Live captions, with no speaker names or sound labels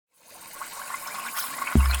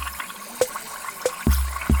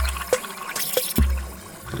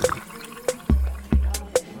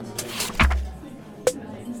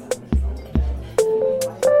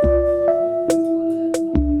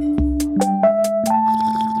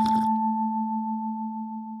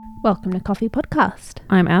Welcome to Coffee Podcast.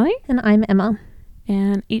 I'm Ali. And I'm Emma.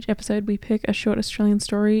 And each episode we pick a short Australian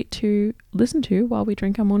story to listen to while we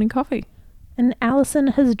drink our morning coffee. And Alison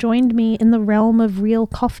has joined me in the realm of real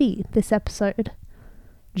coffee this episode.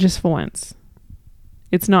 Just for once.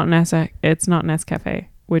 It's not Nescafe,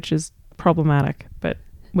 which is problematic, but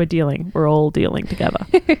we're all dealing together.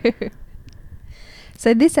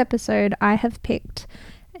 So this episode I have picked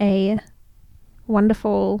a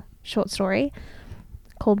wonderful short story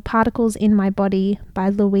called Particles in My Body by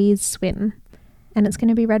Louise Swin. And it's going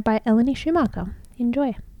to be read by Eleni Schumacher.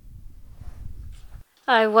 Enjoy.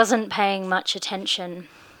 I wasn't paying much attention,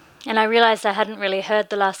 and I realised I hadn't really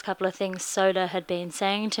heard the last couple of things Soda had been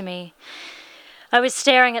saying to me. I was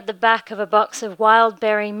staring at the back of a box of wild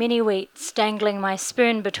berry mini wheats, dangling my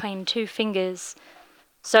spoon between two fingers.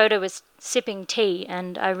 Soda was sipping tea,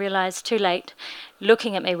 and I realised too late,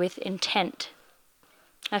 looking at me with intent.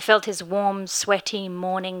 I felt his warm, sweaty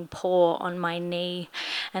morning paw on my knee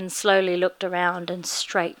and slowly looked around and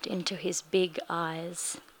straight into his big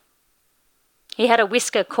eyes. He had a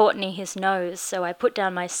whisker caught near his nose, so I put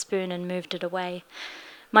down my spoon and moved it away.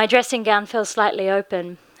 My dressing gown fell slightly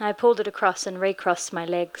open. I pulled it across and recrossed my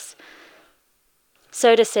legs.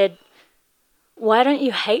 Soda said, "Why don't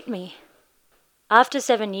you hate me? After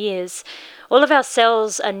 7 years, all of our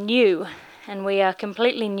cells are new, and we are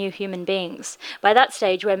completely new human beings. By that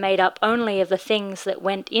stage, we're made up only of the things that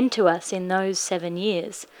went into us in those 7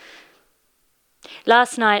 years.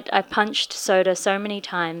 Last night, I punched Soda so many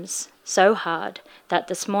times, so hard, that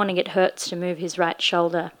this morning it hurts to move his right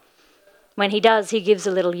shoulder. When he does, he gives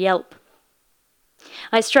a little yelp.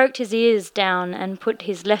 I stroked his ears down and put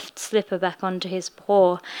his left slipper back onto his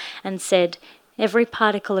paw and said, 'Every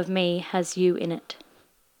particle of me has you in it.'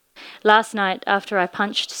 Last night, after I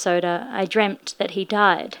punched Soda, I dreamt that he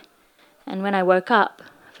died, and when I woke up,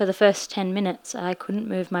 for the first 10 minutes, I couldn't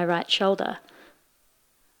move my right shoulder.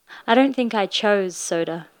 I don't think I chose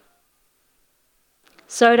Soda.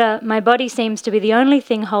 Soda, my body seems to be the only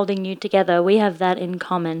thing holding you together. We have that in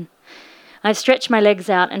common. I've stretched my legs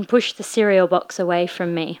out and pushed the cereal box away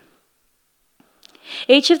from me.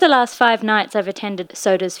 Each of the last 5 nights I've attended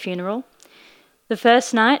Soda's funeral. The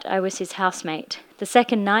first night, I was his housemate. The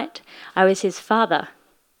second night, I was his father.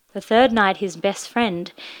 The third night, his best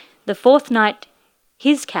friend. The fourth night,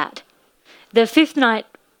 his cat. The fifth night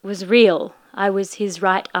was real. I was his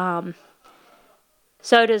right arm.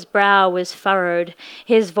 Soda's brow was furrowed.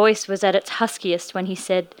 His voice was at its huskiest when he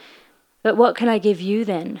said, 'But what can I give you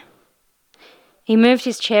then?' He moved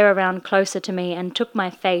his chair around closer to me and took my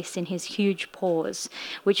face in his huge paws,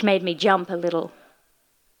 which made me jump a little.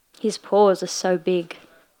 His paws are so big.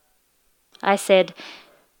 I said,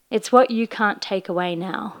 'It's what you can't take away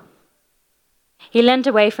now.' He leant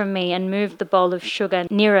away from me and moved the bowl of sugar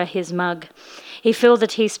nearer his mug. He filled the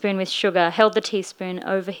teaspoon with sugar, held the teaspoon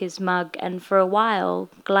over his mug, and for a while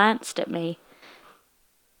glanced at me.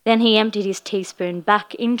 Then he emptied his teaspoon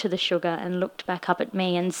back into the sugar and looked back up at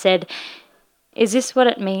me and said, 'Is this what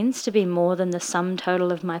it means to be more than the sum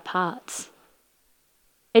total of my parts?'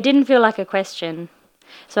 It didn't feel like a question,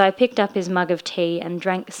 so I picked up his mug of tea and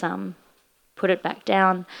drank some, put it back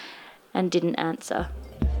down, and didn't answer.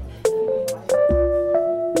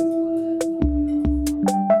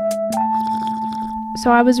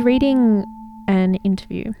 So I was reading an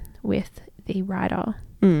interview with the writer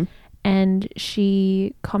and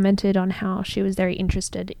she commented on how she was very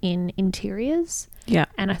interested in interiors. Yeah.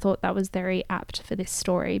 And I thought that was very apt for this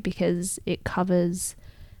story because it covers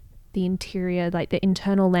the interior, like the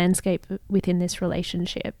internal landscape within this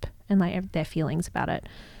relationship and like their feelings about it.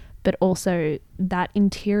 But also that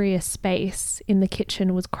interior space in the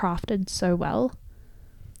kitchen was crafted so well.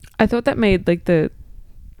 I thought that made like the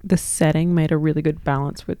setting made a really good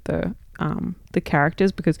balance with the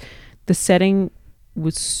characters, because the setting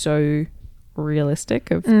was so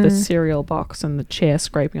realistic of the cereal box and the chair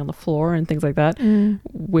scraping on the floor and things like that,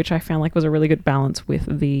 which I found like was a really good balance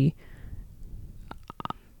with the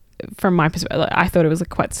from my perspective. I thought it was like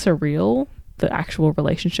quite surreal, the actual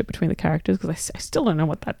relationship between the characters, because I still don't know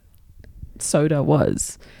what that Soda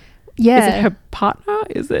was. Yeah. Is it her partner?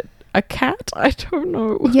 Is it a cat? I don't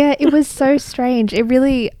know. Yeah, it was so strange. It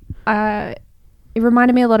really it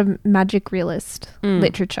reminded me a lot of magic realist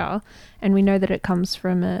literature, and we know that it comes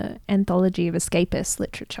from an anthology of escapist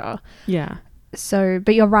literature. Yeah. So,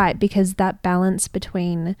 but you're right, because that balance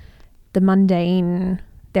between the mundane,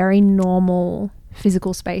 very normal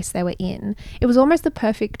physical space they were in, it was almost the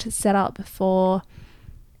perfect setup for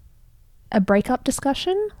a breakup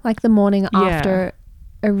discussion, like the morning after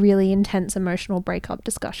a really intense emotional breakup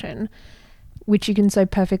discussion, which you can so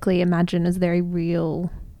perfectly imagine as very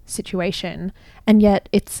real situation, and yet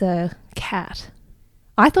it's a cat.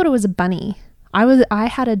 I thought it was a bunny. I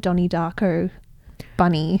had a Donnie Darko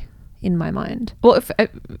bunny in my mind. Well, if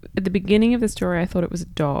at the beginning of the story, I thought it was a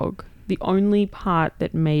dog. The only part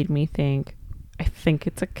that made me think, I think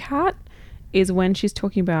it's a cat, is when she's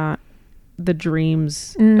talking about the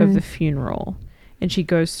dreams of the funeral, and she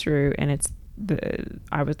goes through, and it's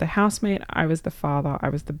I was the housemate, I was the father, I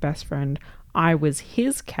was the best friend, I was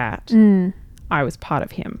his cat, I was part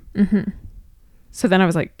of him. So then I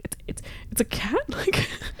was like, it's a cat, like.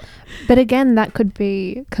 But again, that could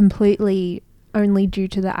be completely only due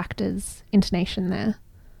to the actor's intonation there.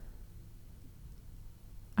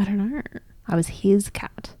 I don't know. I was his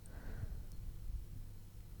cat.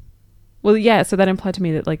 Well, yeah, so that implied to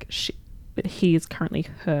me that like that he is currently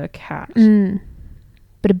her cat.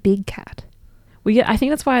 But a big cat. Well, yeah, I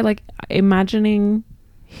think that's why I like imagining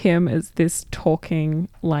him as this talking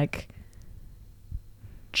like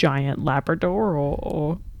giant Labrador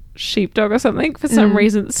or sheepdog or something. For some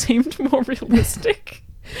reason, it seemed more realistic.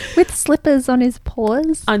 With slippers on his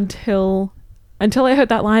paws. Until I heard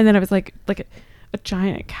that line, then I was like a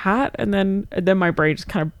giant cat, and then my brain just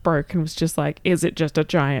kind of broke and was just like, is it just a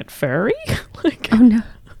giant furry? Like, oh no,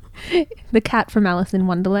 the cat from Alice in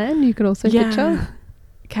Wonderland. You could also picture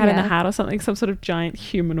Cat in the Hat or something, some sort of giant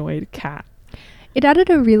humanoid cat. It added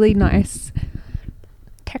a really nice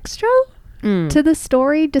texture to the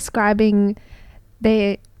story, describing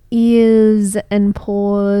their ears and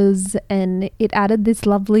paws, and it added this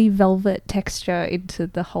lovely velvet texture into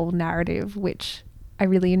the whole narrative, which I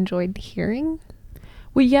really enjoyed hearing.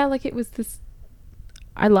 Well, yeah, like it was this,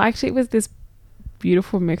 I liked it was this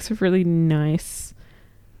beautiful mix of really nice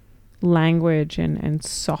language and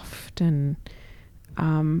soft and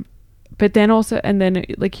but then also, and then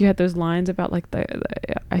like you had those lines about like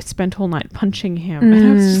I spent all night punching him, and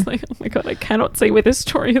I was just like, oh my god, I cannot see where this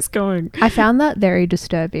story is going. I found that very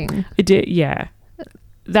disturbing. I did, yeah.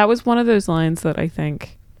 That was one of those lines that I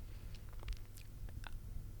think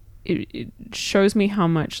it shows me how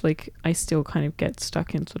much like I still kind of get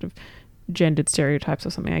stuck in sort of gendered stereotypes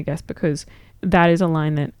or something, I guess, because that is a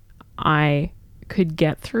line that I could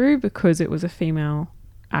get through because it was a female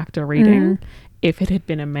actor reading. If it had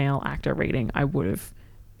been a male actor reading, I would have,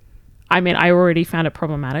 I mean, I already found it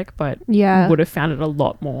problematic, but would have found it a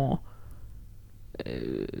lot more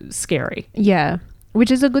scary. Yeah, which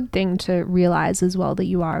is a good thing to realize as well, that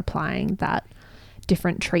you are applying that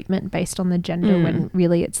different treatment based on the gender when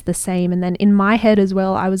really it's the same. And then in my head as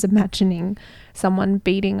well, I was imagining someone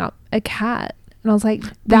beating up a cat, and I was like,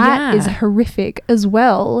 that is horrific as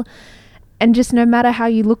well. And just no matter how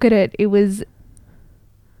you look at it,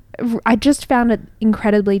 I just found it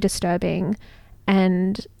incredibly disturbing,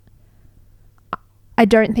 and I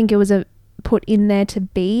don't think it was put in there to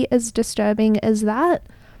be as disturbing as that.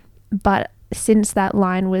 But since that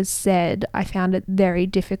line was said, I found it very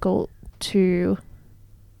difficult to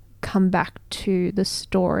come back to the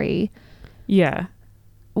story. Yeah.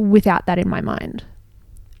 Without that in my mind.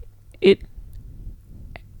 And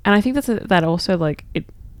I think that also like it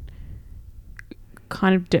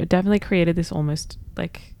kind of definitely created this almost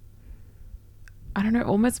like, I don't know,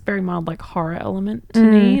 almost very mild like horror element to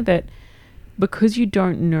me, that because you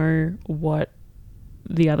don't know what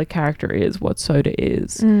the other character is, what Soda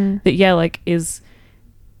is, that like is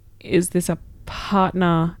this a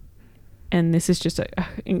partner, and this is just a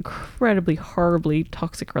incredibly horribly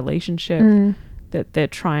toxic relationship that they're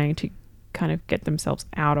trying to kind of get themselves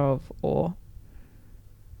out of, or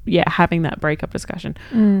having that breakup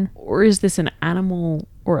discussion, or is this an animal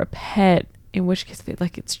or a pet, in which case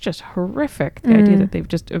like it's just horrific, the idea that they've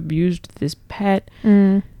just abused this pet,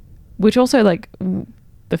 which also like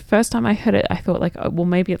the first time I heard it I thought like, oh, well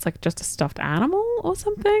maybe it's like just a stuffed animal or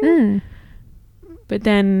something, but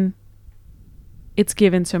then it's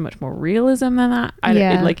given so much more realism than that.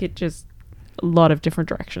 It just a lot of different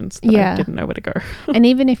directions that I didn't know where to go. And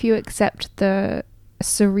even if you accept the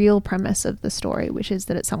surreal premise of the story, which is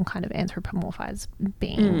that it's some kind of anthropomorphized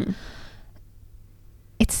being,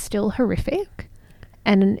 it's still horrific,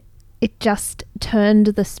 and it just turned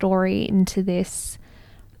the story into this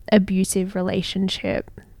abusive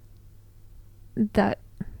relationship that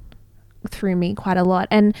threw me quite a lot.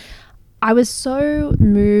 And I was so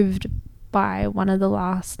moved by one of the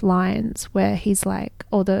last lines where he's like,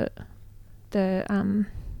 or the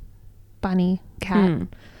bunny cat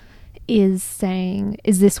is saying,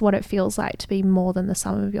 is this what it feels like to be more than the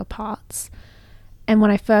sum of your parts? And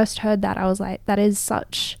when I first heard that, I was like, that is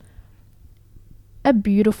such a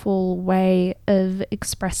beautiful way of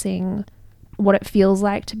expressing what it feels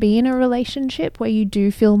like to be in a relationship where you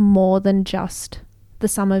do feel more than just the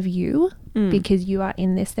sum of you because you are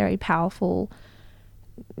in this very powerful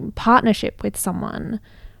partnership with someone.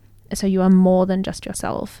 So you are more than just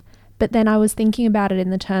yourself. But then I was thinking about it in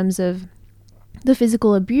the terms of the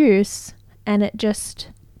physical abuse, and it just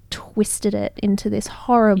twisted it into this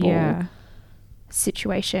horrible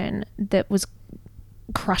situation that was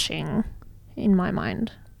crushing in my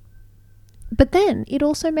mind. But then it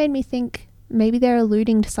also made me think maybe they're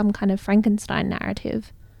alluding to some kind of Frankenstein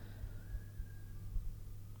narrative.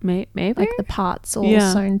 Maybe? Like the parts all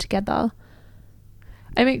sewn together.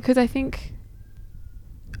 I mean, because I think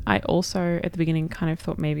I also at the beginning kind of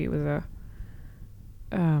thought maybe it was a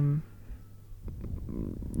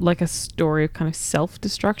like a story of kind of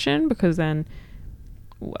self-destruction, because then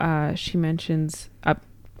she mentions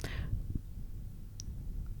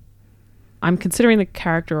I'm considering the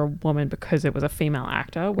character a woman because it was a female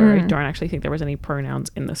actor, where I don't actually think there was any pronouns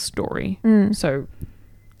in the story. So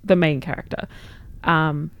the main character,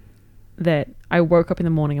 that I woke up in the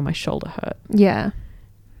morning and my shoulder hurt. Yeah.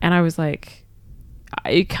 And I was like,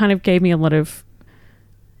 it kind of gave me a lot of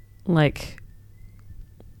like,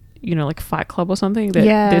 you know, like Fight Club or something,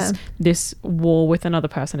 that this war with another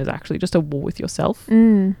person is actually just a war with yourself.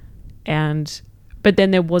 But then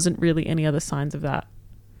there wasn't really any other signs of that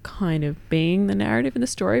kind of being the narrative in the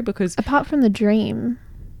story, because apart from the dream.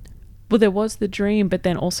 Well, there was the dream, but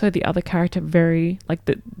then also the other character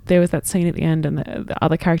there was that scene at the end, and the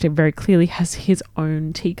other character very clearly has his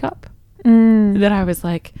own teacup. That I was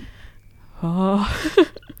like, oh.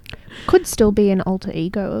 Could still be an alter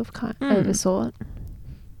ego of a sort.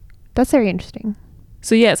 That's very interesting.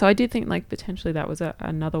 So yeah, so I did think like potentially that was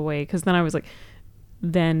another way, because then I was like,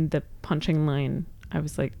 then the punching line, I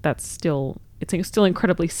was like, it's still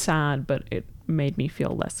incredibly sad, but it made me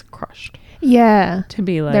feel less crushed. Yeah. To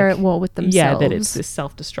be like, they're at war with themselves. Yeah, that it's this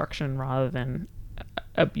self-destruction rather than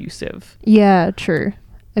abusive. Yeah, true.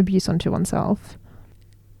 Abuse onto oneself.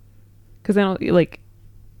 Because then, like,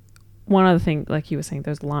 one other thing, like you were saying,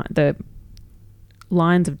 the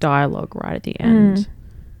lines of dialogue right at the end,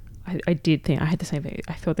 I did think, I had the same thing.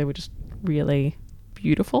 I thought they were just really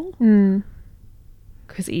beautiful.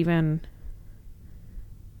 Because even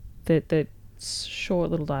the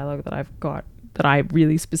short little dialogue that I've got that I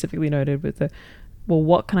really specifically noted with well,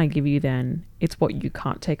 what can I give you then? It's what you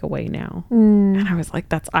can't take away now. And I was like,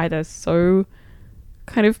 that's either so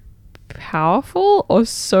kind of powerful or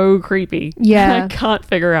so creepy. Yeah. I can't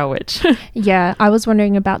figure out which. Yeah, I was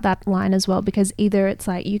wondering about that line as well, because either it's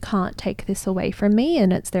like, you can't take this away from me,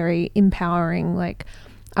 and it's very empowering, like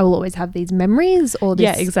I will always have these memories, or this,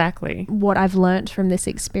 yeah, exactly, what I've learnt from this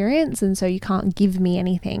experience, and so you can't give me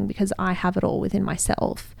anything because I have it all within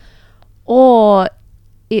myself. Or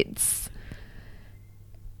it's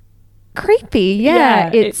creepy.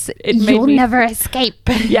 You'll never escape.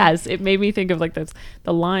 Yes, it made me think of like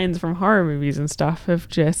the lines from horror movies and stuff of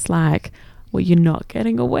just like, well, you're not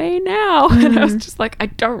getting away now. And I was just like, I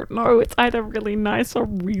don't know, it's either really nice or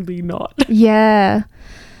really not. Yeah.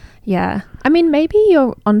 I mean, maybe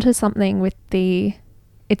you're onto something with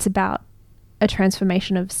it's about a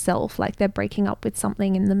transformation of self, like they're breaking up with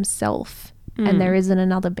something in themselves, and there isn't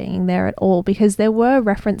another being there at all, because there were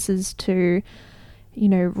references to, you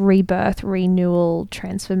know, rebirth, renewal,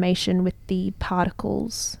 transformation with the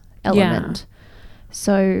particles element.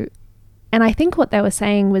 So, and I think what they were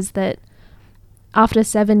saying was that after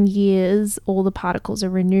 7 years, all the particles are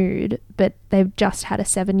renewed, but they've just had a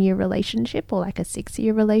 7-year relationship, or like a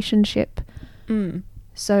 6-year relationship.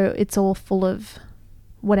 So it's all full of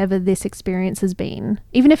whatever this experience has been.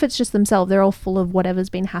 Even if it's just themselves, they're all full of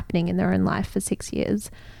whatever's been happening in their own life for 6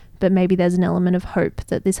 years. But maybe there's an element of hope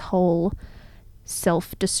that this whole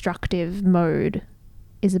self-destructive mode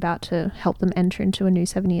is about to help them enter into a new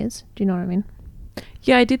 7 years. Do you know what I mean?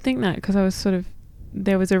 Yeah, I did think that, because I was sort of,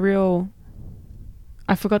 there was a real,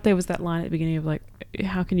 I forgot there was that line at the beginning of like,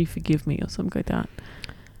 how can you forgive me, or something like that.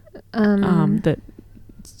 That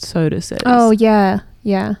Soda says. Oh yeah.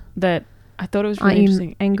 That I thought it was really interesting.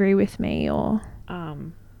 Are you angry with me, or?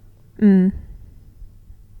 So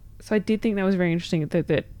I did think that was very interesting,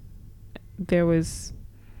 that there was,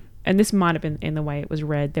 and this might have been in the way it was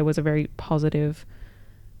read, there was a very positive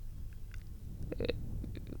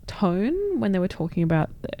tone when they were talking about,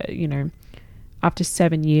 you know, after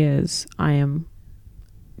 7 years, I am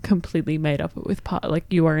completely made up with like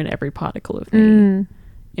you are in every particle of me,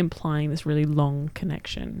 implying this really long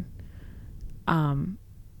connection.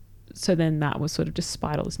 So then that was sort of,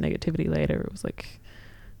 despite all this negativity later, it was like,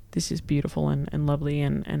 this is beautiful and lovely,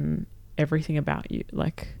 and everything about you,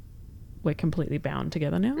 like, we're completely bound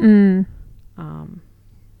together now.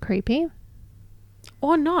 Creepy.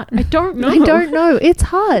 Or not. I don't know. I don't know. It's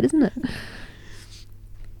hard, isn't it?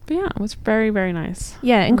 But yeah, it was very, very nice.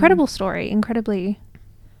 Yeah, incredible story, incredibly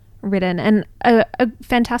written, and a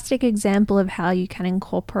fantastic example of how you can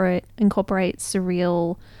incorporate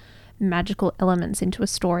surreal, magical elements into a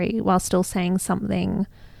story while still saying something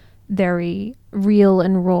very real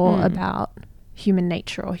and raw about human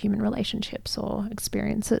nature or human relationships or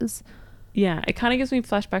experiences. Yeah, it kind of gives me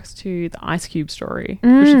flashbacks to the Ice Cube story,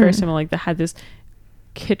 which is very similar. Like, they had this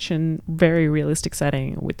kitchen, very realistic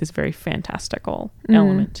setting with this very fantastical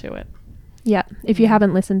element to it. Yeah, if you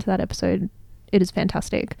haven't listened to that episode, it is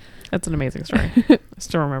fantastic. That's an amazing story. I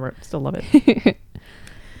still remember it, still love it.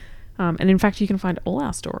 And in fact, you can find all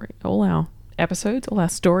our episodes, all our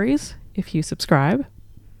stories, if you subscribe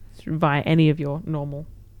via any of your normal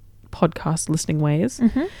podcast listening ways,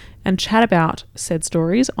 and chat about said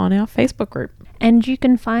stories on our Facebook group. And you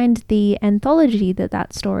can find the anthology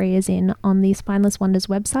that story is in on the Spineless Wonders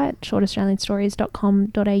website,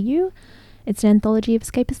 shortaustralianstories.com.au. It's an anthology of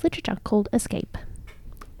escapist literature called Escape.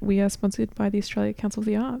 We are sponsored by the Australia Council of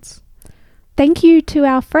the Arts. Thank you to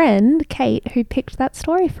our friend Kate who picked that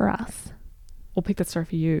story for us. We'll pick that story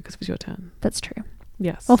for you because it was your turn. That's true.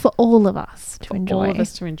 Yes. Well, for all of us to for enjoy. all of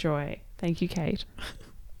us to enjoy. Thank you, Kate.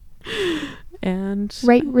 And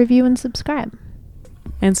rate, review, and subscribe.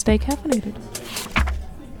 And stay caffeinated.